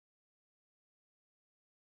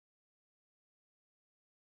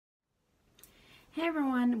Hey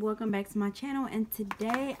everyone, welcome back to my channel, and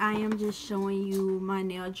today I am just showing you my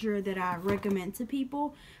nail drill that I recommend to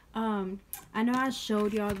people. I know I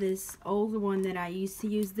showed y'all this old one that I used to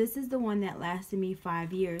use. This is the one that lasted me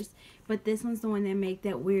 5 years, but this one's the one that make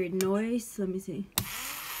that weird noise. Let me see.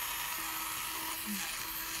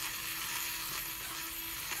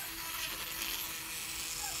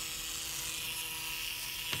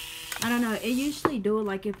 I don't know, it usually do it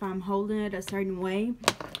like if I'm holding it a certain way,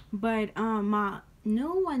 but my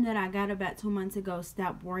new one that I got about 2 months ago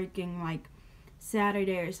stopped working like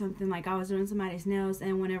Saturday or something. Like I was doing somebody's nails,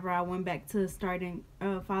 and whenever I went back to starting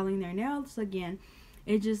filing their nails again,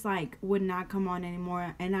 it just like would not come on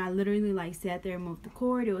anymore. And I literally like sat there and moved the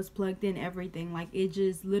cord. It was plugged in, everything. Like it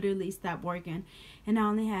just literally stopped working, and I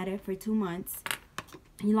only had it for 2 months.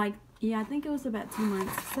 Yeah, I think it was about 2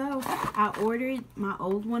 months. So I ordered my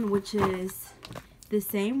old one, which is the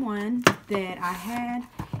same one that I had,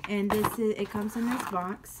 and it comes in this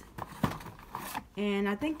box. And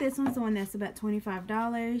I think this one's the one that's about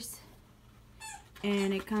 $25.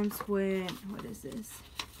 And it comes with, what is this?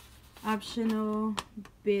 Optional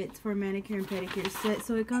bits for manicure and pedicure set.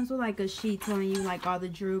 So it comes with like a sheet telling you like all the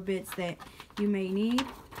drill bits that you may need.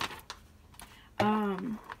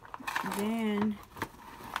 Then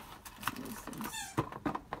what is this?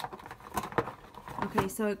 Okay,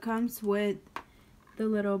 so it comes with the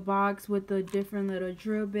little box with the different little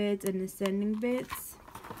drill bits and the sanding bits.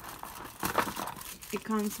 It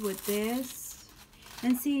comes with this,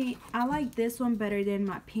 and see, I like this one better than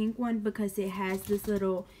my pink one because it has this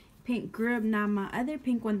little pink grip. Now my other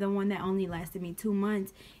pink one, the one that only lasted me 2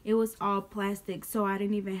 months, it was all plastic, so I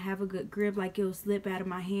didn't even have a good grip. Like it would slip out of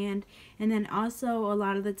my hand. And then also a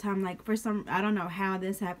lot of the time, like for some, I don't know how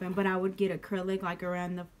this happened, but I would get acrylic like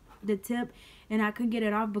around the tip, and I couldn't get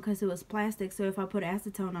it off because it was plastic. So if I put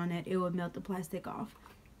acetone on it, it would melt the plastic off.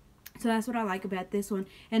 So that's what I like about this one.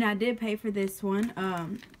 And I did pay for this one.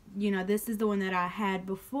 You know, this is the one that I had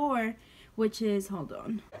before, which is, hold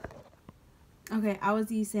on. Okay, I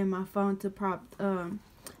was using my phone to prop, I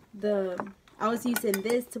was using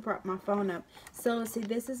this to prop my phone up. So, see,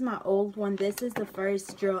 this is my old one. This is the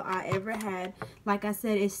first drill I ever had. Like I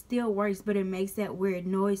said, it still works, but it makes that weird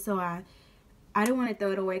noise. So I didn't want to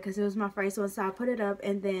throw it away because it was my first one. So I put it up,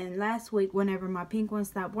 and then last week, whenever my pink one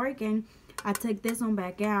stopped working, I took this one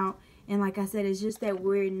back out. And like I said, it's just that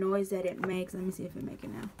weird noise that it makes. Let me see if it makes it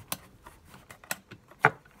now.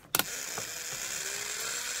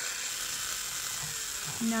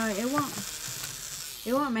 No, it won't.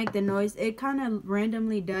 It won't make the noise. It kind of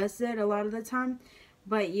randomly does it a lot of the time.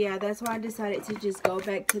 But yeah, that's why I decided to just go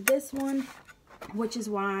back to this one. Which is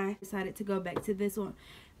why I decided to go back to this one.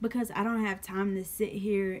 Because I don't have time to sit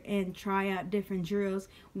here and try out different drills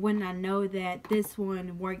when I know that this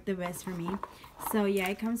one worked the best for me. So yeah,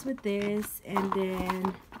 it comes with this, and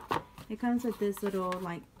then it comes with this little,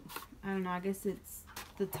 like, I don't know, I guess it's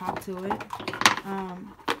the top to it.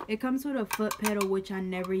 It comes with a foot pedal, which I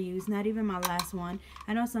never used, not even my last one.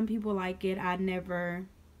 I know some people like it. I never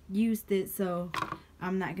used it, so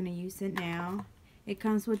I'm not going to use it now. It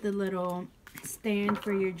comes with the little stand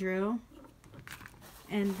for your drill.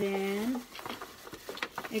 And then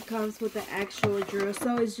it comes with the actual drill.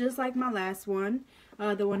 So it's just like my last one,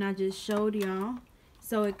 the one I just showed y'all.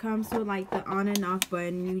 So it comes with like the on and off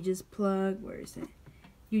button. You just plug, where is it?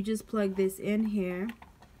 You just plug this in here.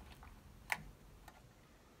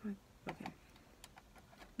 Okay.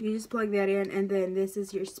 You just plug that in, and then this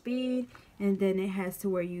is your speed, and then it has to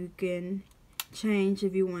where you can change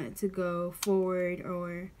if you want it to go forward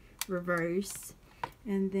or reverse.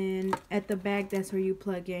 And then at the back, that's where you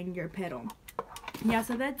plug in your pedal. Yeah,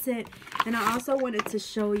 so that's it. And I also wanted to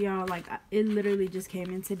show y'all, like, it literally just came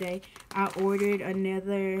in today. I ordered a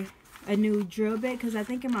new drill bit, because I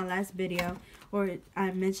think in my last video, or I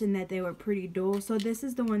mentioned that they were pretty dull. So this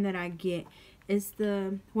is the one that I get. It's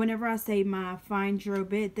the, whenever I say my fine drill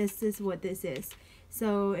bit, this is what this is.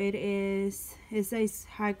 So it says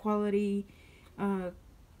high quality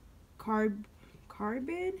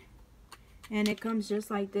carbon. And it comes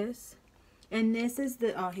just like this. And this is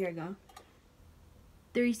the, oh, here we go.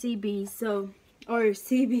 3CB, so, or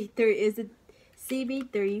CB3, is it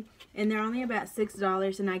CB3? And they're only about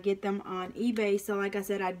 $6, and I get them on eBay. So like I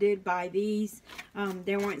said, I did buy these.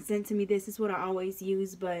 They weren't sent to me. This is what I always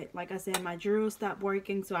use, but like I said, my drill stopped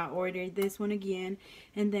working, so I ordered this one again.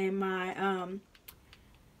 And then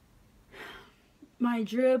my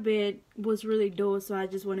drill bit was really dull, so I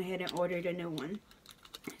just went ahead and ordered a new one.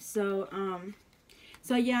 So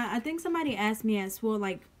yeah, I think somebody asked me as well,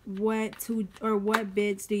 like, what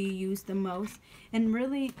bits do you use the most? And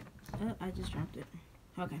really, I just dropped it.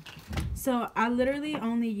 Okay, so I literally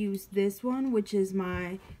only use this one, which is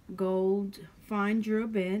my gold fine drill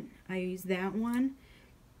bit. I use that one.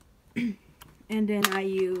 And then I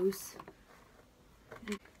use,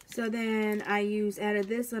 out of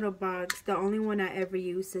this little box, the only one I ever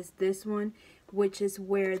use is this one, which is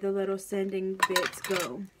where the little sanding bits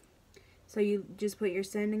go. So you just put your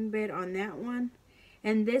sanding bit on that one.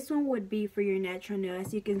 And this one would be for your natural nail.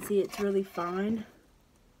 As you can see, it's really fine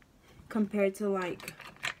compared to like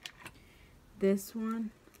this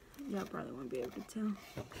one. Y'all probably won't be able to tell.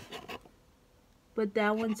 But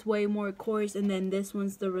that one's way more coarse, and then this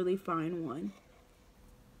one's the really fine one.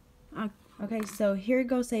 Okay, so here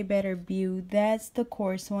goes a better view. That's the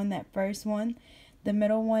coarse one, that first one. The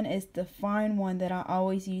middle one is the fine one that I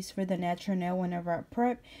always use for the natural nail whenever I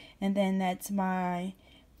prep. And then that's my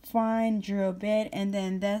fine drill bit. And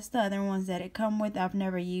then that's the other ones that it come with. I've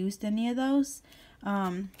never used any of those.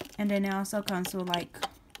 And then it also comes with like,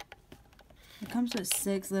 it comes with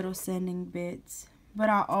 6 little sanding bits. But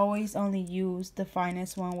I always only use the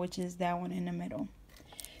finest one, which is that one in the middle.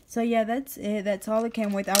 So yeah, that's it. That's all it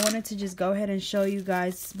came with. I wanted to just go ahead and show you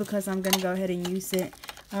guys because I'm going to go ahead and use it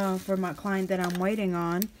for my client that I'm waiting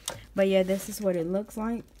on. But yeah, this is what it looks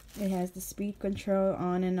like. It has the speed control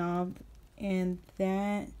on and off, and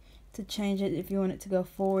that to change it if you want it to go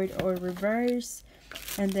forward or reverse.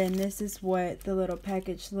 And then this is what the little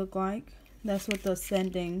package looked like. That's what the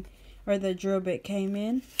sanding or the drill bit came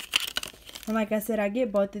in. And like I said, I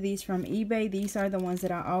get both of these from eBay. These are the ones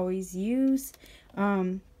that I always use.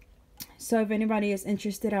 So if anybody is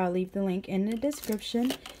interested, I'll leave the link in the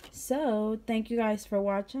description. So thank you guys for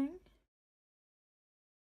watching.